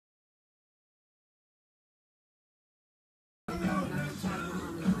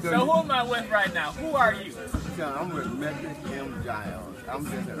So who am I with right now? Who are you? So I'm with Metric M. Giles. I'm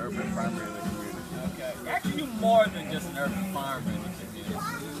just an urban farmer in the community. Okay. Actually, you're more than just an urban farmer in the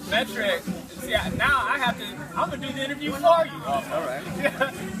community. Metric, see, now I'm going to do the interview for you. All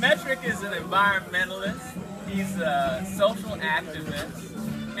right. Metric is an environmentalist. He's a social activist.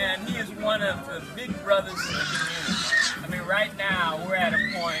 And he is one of the big brothers in the community. I mean, right now, we're at a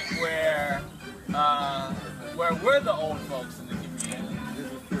point where we're the old folks in the community.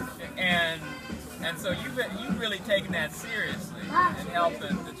 And so you've really taken that seriously and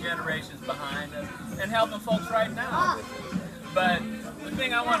helping the generations behind us and helping folks right now. But the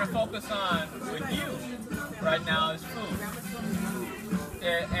thing I want to focus on with you right now is food.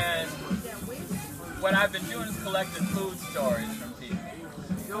 And what I've been doing is collecting food stories from people.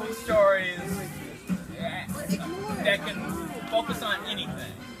 Food stories that can focus on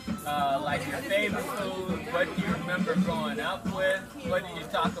anything. Like your favorite food, what do you remember growing up with, what did you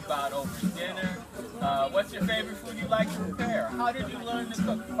talk about over dinner, what's your favorite food you like to prepare, how did you learn to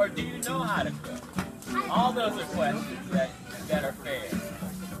cook, or do you know how to cook? All those are questions that are fair.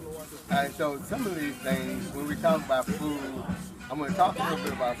 Alright, so some of these things, when we talk about food, I'm going to talk a little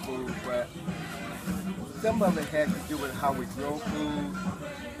bit about food, but some of it has to do with how we grow food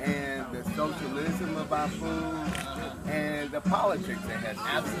and the socialism of our food and the politics that has to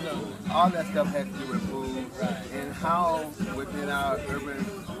do. Absolutely. All that stuff has to do with food, and how within our urban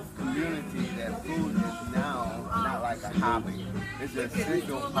community that food is now not like a hobby. It's an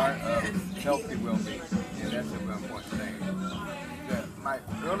essential part of healthy well-being, and that's a real important thing. My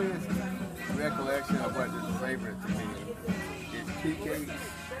earliest recollection of what is favorite to me is tea cakes.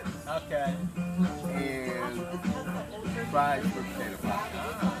 Okay. And fried sweet potato pie.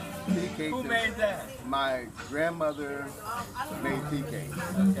 Tea cakes. Who made that? My grandmother made tea cakes.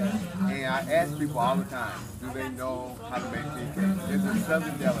 Okay. And I ask people all the time, do they know how to make tea cakes? It's a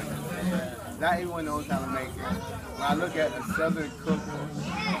southern delicacy. Not everyone knows how to make it. When I look at a southern cookbook,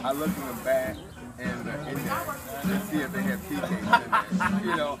 I look in the back and the index to see if they have tea cakes in there.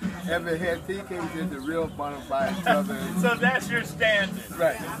 You know, if it had tea cakes, it's a real bona fide southern. So that's your standard.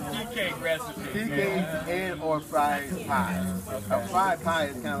 Right. Tea cake recipe. Tea cakes and or fried pie. A fried pie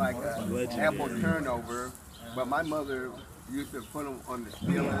is kind of like an apple turnover, but my mother used to put them on the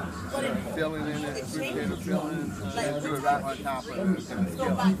filling in it, sweet potato filling, and do it right on top of the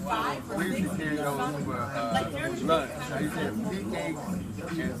skillet. We used to carry those for lunch. I used to have tea cakes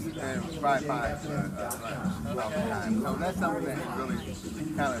and fried pie for lunch all the time. So that's something that is really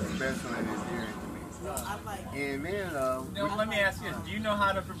kind of special and endearing to me. And then, Now, let me ask you this. Do you know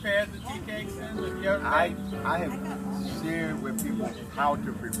how to prepare the tea cakes then? Have you ever I made? have shared with people how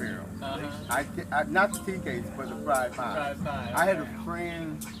to prepare them. Not the tea cakes, but the fried pie. Fried pie, I had a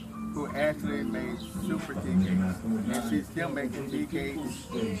friend who actually made super tea cakes, and she's still making tea cakes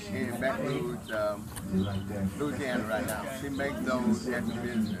in Baton Rouge, Louisiana right now. She makes those as a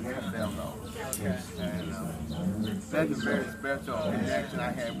business and sells those. Okay. And that's a very special connection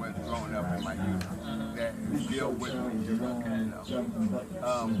I had with growing up in my youth that is still with me. You know.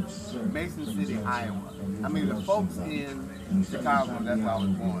 Mason City, Iowa. I mean, the folks in Chicago, that's where I was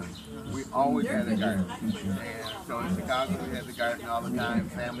born, we always had a garden. And so in Chicago, we had the garden all the time,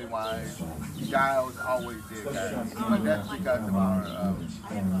 family-wise. Giles always did gardens, but that's because of our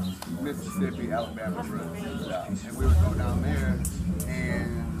Mississippi, Alabama roots and stuff. And we would go down there,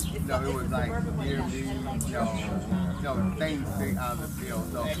 and you know, it was like deer meat, you know, things big out of the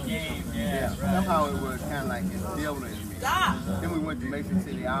field. So somehow it was kind of like instilled in me. Then we went to Mason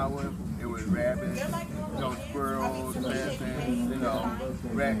City, Iowa. It was rabbits, you know, squirrels, pheasants, you know,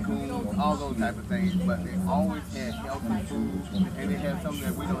 raccoons, all those type of things. But they always had healthy food, and they had something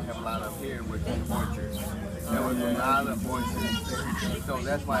that we don't have a lot of here, which is orchards. There was a lot of orchards. So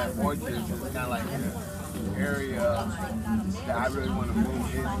that's why orchards is kind of like an area that I really want to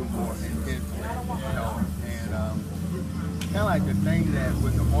move into more intensely, you know. And kind of like the thing that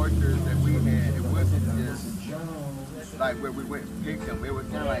with the orchards that we had, it wasn't just like where we went and picked them. It was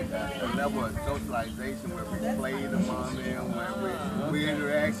kind of like a level of socialization where we played among them, where we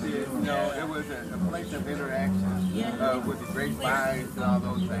interacted. You know, it was a place of interaction with the grapevines and all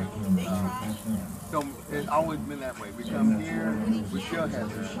those things. So it's always been that way. We come here, we still have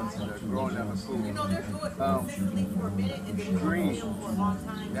the growing up of food. Green,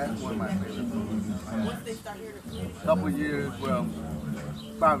 that's one of my favorite foods. A couple years, well,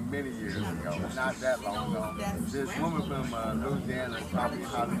 probably many years ago, not that long ago, this woman from Louisiana taught me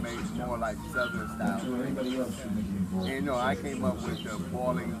how to make more like southern style things. And you know, I came up with the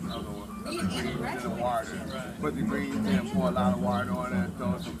boiling of of the greens in the water. Put the greens in, pour a lot of water on it,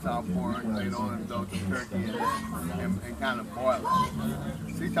 throw some South pork, later on throw some turkey in it, and kind of boil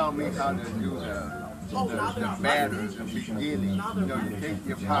it. She taught me how to do the batter, the beginning. You know, you take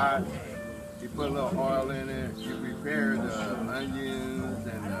your pot, you put a little oil in it, you prepare the onions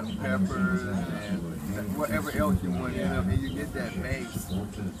and the peppers and whatever else you want in them, and you get that base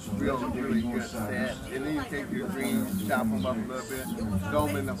really good set. And then you take your greens, chop them up a little bit, throw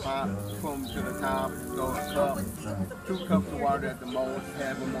them in the pot, put them to the top, throw a cup, 2 cups of water at the most,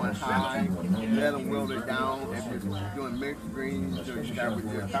 have them on high, let them wilt it down. If you're doing mixed greens, so you start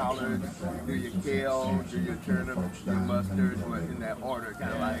with your collards, do your kale, do your turnips, your mustards, but in that order,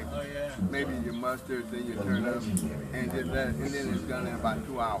 kind of like maybe your mustards, then your turnips, and then it's done in about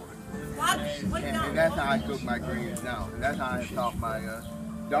 2 hours. And that's how I cook my greens now. And that's how I taught my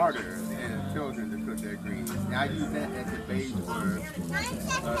daughters and children to cook their greens. And I use that as a base for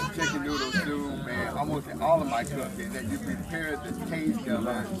chicken noodle soup and almost all of my cooking. That you prepare the taste of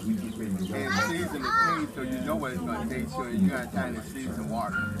it and season the taste so you know what it's going to taste so you got time to season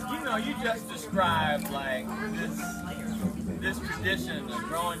water. You know, you just described like this tradition of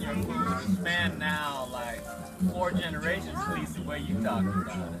growing your food span now like 4 generations, at least the way you talked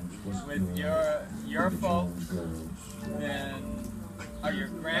about it. With your folks, then are your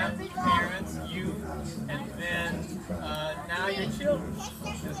grandparents, you, and then now your children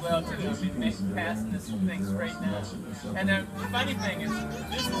as well too. I mean, passing this thing straight down. And the funny thing is,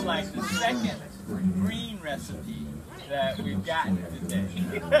 this is like the second green recipe that we've gotten today.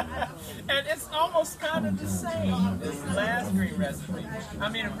 And it's almost kind of the same, this last green recipe. I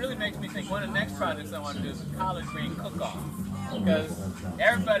mean, it really makes me think one of the next projects I want to do is a collard green cook-off. Because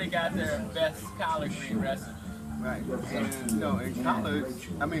everybody got their best collard green recipe. Right. And, you know, in collards,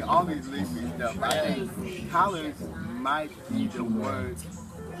 I mean, all these leafy stuff, I think collards might be the word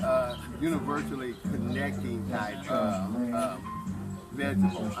universally connecting type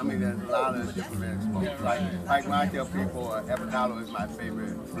vegetable. I mean, there's a lot of different vegetables. Like when I tell people avocado is my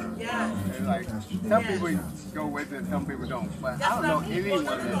favorite fruit. And like, some people go with it, some people don't. But I don't know anyone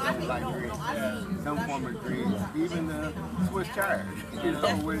that doesn't like greens. Some form of greens, even the Swiss chard, you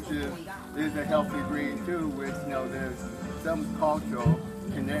know, which is a healthy green too, which, you know, there's some cultural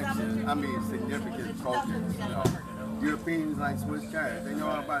connection. I mean, significant cultures, you know. Europeans like Swiss chard. They know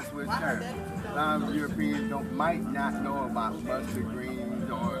about Swiss chard. A lot of Europeans might not know about mustard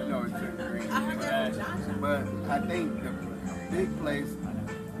greens or certain greens. But I think the big place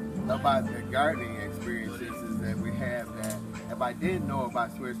about the gardening experiences is that we have that. If I didn't know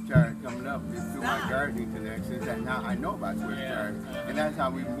about Swiss chard coming up, it's through my gardening connections that now I know about Swiss chard. And that's how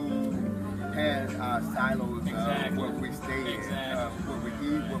we move past our silos of what we stay in, what we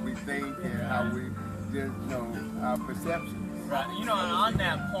eat, what we think, and how we just our perceptions. Right. You know, on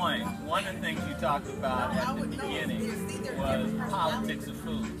that point, one of the things you talked about at the beginning was politics of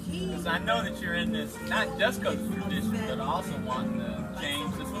food. Because I know that you're in this, not just because of tradition, but also wanting to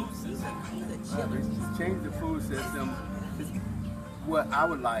change the food system. Change the food system. What I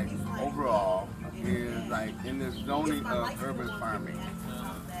would like overall is like in the zoning of urban farming,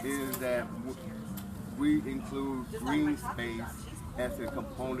 is that we include green space as a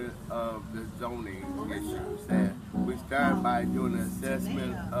component of the zoning issues. That we start by doing an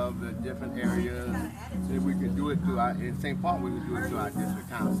assessment of the different areas. If we can do it through our, in St. Paul, we can do it through our district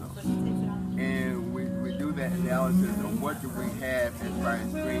council. And we do that analysis of what do we have as far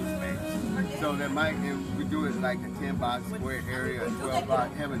as green space. So that might, if we do it like a 10-box square area, a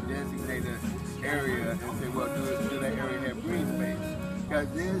 12-box, have a designated area and say, well, do that area have green space? Because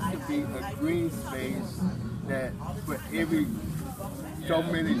there should be a green space that for every so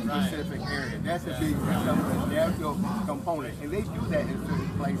many specific areas. That should be a natural component. And they do that in certain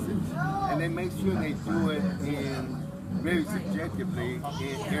places. And they make sure they do it in very subjectively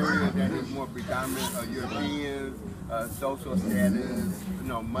in areas that is more predominant of Europeans, social status,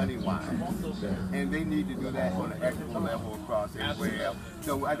 money-wise. And they need to do that on an equitable level across everywhere.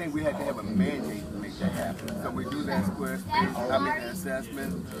 So I think we have to have a mandate to make that happen. So we do that square space, the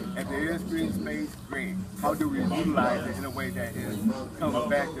assessment. If there is green space, great. How do we utilize it in a way that comes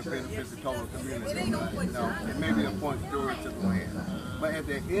back to benefit the total community? It may be a point steward to the land. But if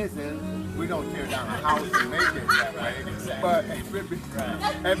there isn't, we don't tear down a house to make it that way. But if it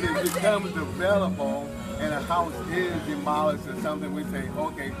becomes available and a house is demolished or something, we say,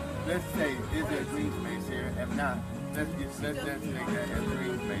 okay, let's say, is there green space here? If not, let's designate that as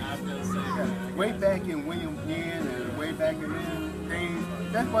green space. I feel the same. Yeah. Way back in William Penn and way back in them days,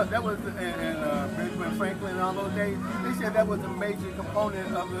 that was in Benjamin Franklin and all those days. They said that was a major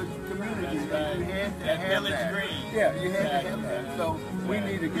component of the community. That you had to have village that. green. Yeah, you had to have that. So we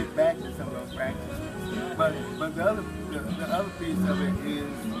need to get back to some of those practices. But the other piece of it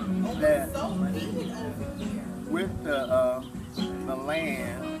is that with the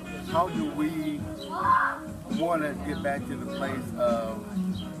land, how do we want to get back to the place of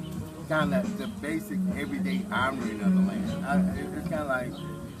kind of the basic everyday honoring of the land? It's kind of like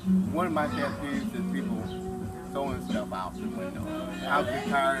one of my pet peeves is people throwing stuff out the window, out the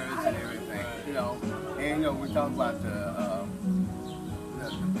cars and everything, you know. And you know, we talk about the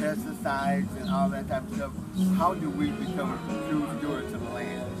pesticides and all that type of stuff. How do we become true stewards of the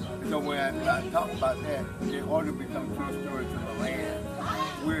land? So when I talk about that, in order to become true stewards of the land,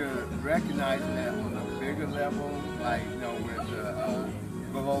 we're recognizing that on a bigger level, like, you know,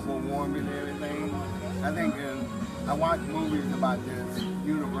 with global warming and everything. I think I watch movies about this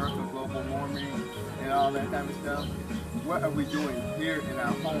universal global warming and all that type of stuff. What are we doing here in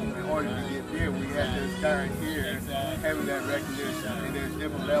our home? In order to get there, we have to start here, having that recognition. And there's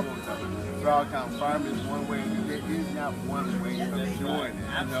different levels of it. Drawtown farming is one way, and there is not one way of doing it.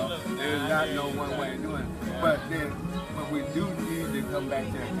 You know, there's not no one way of doing it. But we do need to come back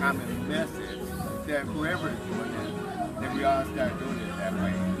to a common message that whoever is doing it, that we all start doing it that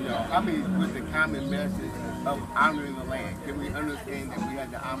way. You know, I mean, with the common message of honoring the land. Can we understand that we have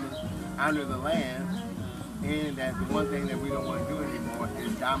to honor the land? And that the one thing that we don't want to do anymore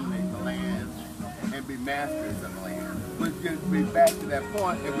is dominate the land and be masters of the land. Which gets me back to that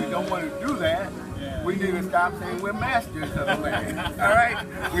point. If we don't want to do that, we need to stop saying we're masters of the land. All right?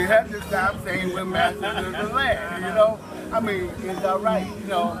 We have to stop saying we're masters of the land. You know? I mean, it's all right. You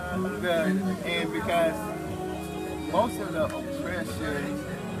know, and because most of the oppression,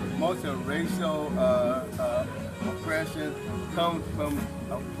 most of racial oppression comes from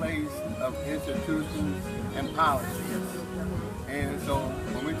a place of institutions and policies. And so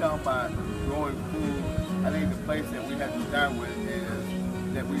when we talk about growing food, I think the place that we have to start with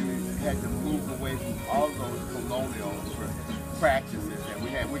is that we had to move away from all those colonial practices that we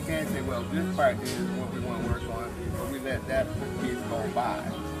had. We can't say, well, this part is what we want to work on, but we let that piece go by.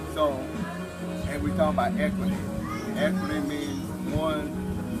 So, and we talk about equity. Equity means, one,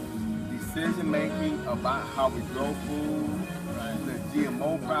 decision making about how we grow food, the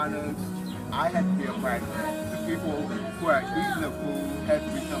GMO products. I have to be a part of that. The people who are eating the food have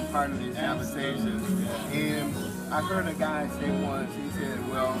to become part of these conversations. And I heard a guy say once, he said,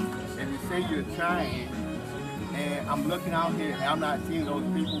 well, if you say you're trying, and I'm looking out here and I'm not seeing those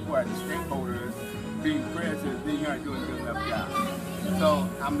people who are the stakeholders being present, then you aren't doing a good enough job. So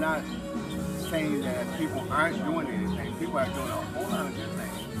I'm not saying that people aren't doing anything. People are doing a whole lot of good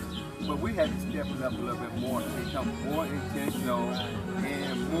things. But we have to step it up a little bit more to become more intentional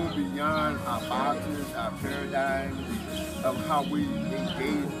and move beyond our boxes, our paradigms of how we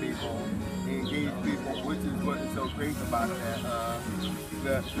engage people, which is what is so great about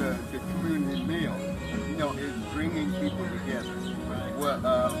that, the community meal. You know, is bringing people together. What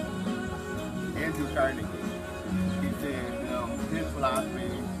Andrew Carnegie, he said, you know, his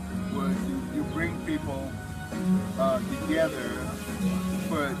philosophy was you bring people together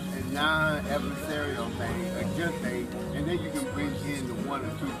for a non-adversarial thing, a good thing, and then you can bring in the one or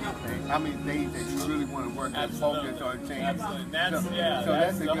two good things. How many things that you really want to work and focus on change? Absolutely. That's, so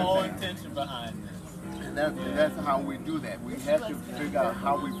that's the whole intention behind it. And that's how we do that. We have to figure out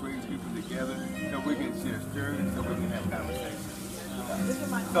how we bring people together so we can share stories, so we can have conversations.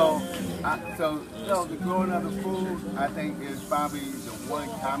 So the growing of the food, I think, is probably the one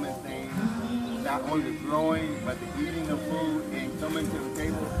common thing. Not only the growing, but the eating of food and coming to the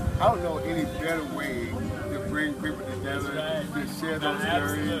table. I don't know any better way to bring people together, to share those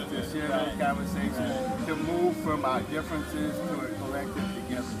stories, to share those conversations, to move from our differences to a collective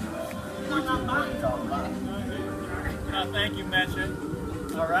togetherness, which is what it's all about. Thank you, Metro.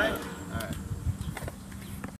 All right.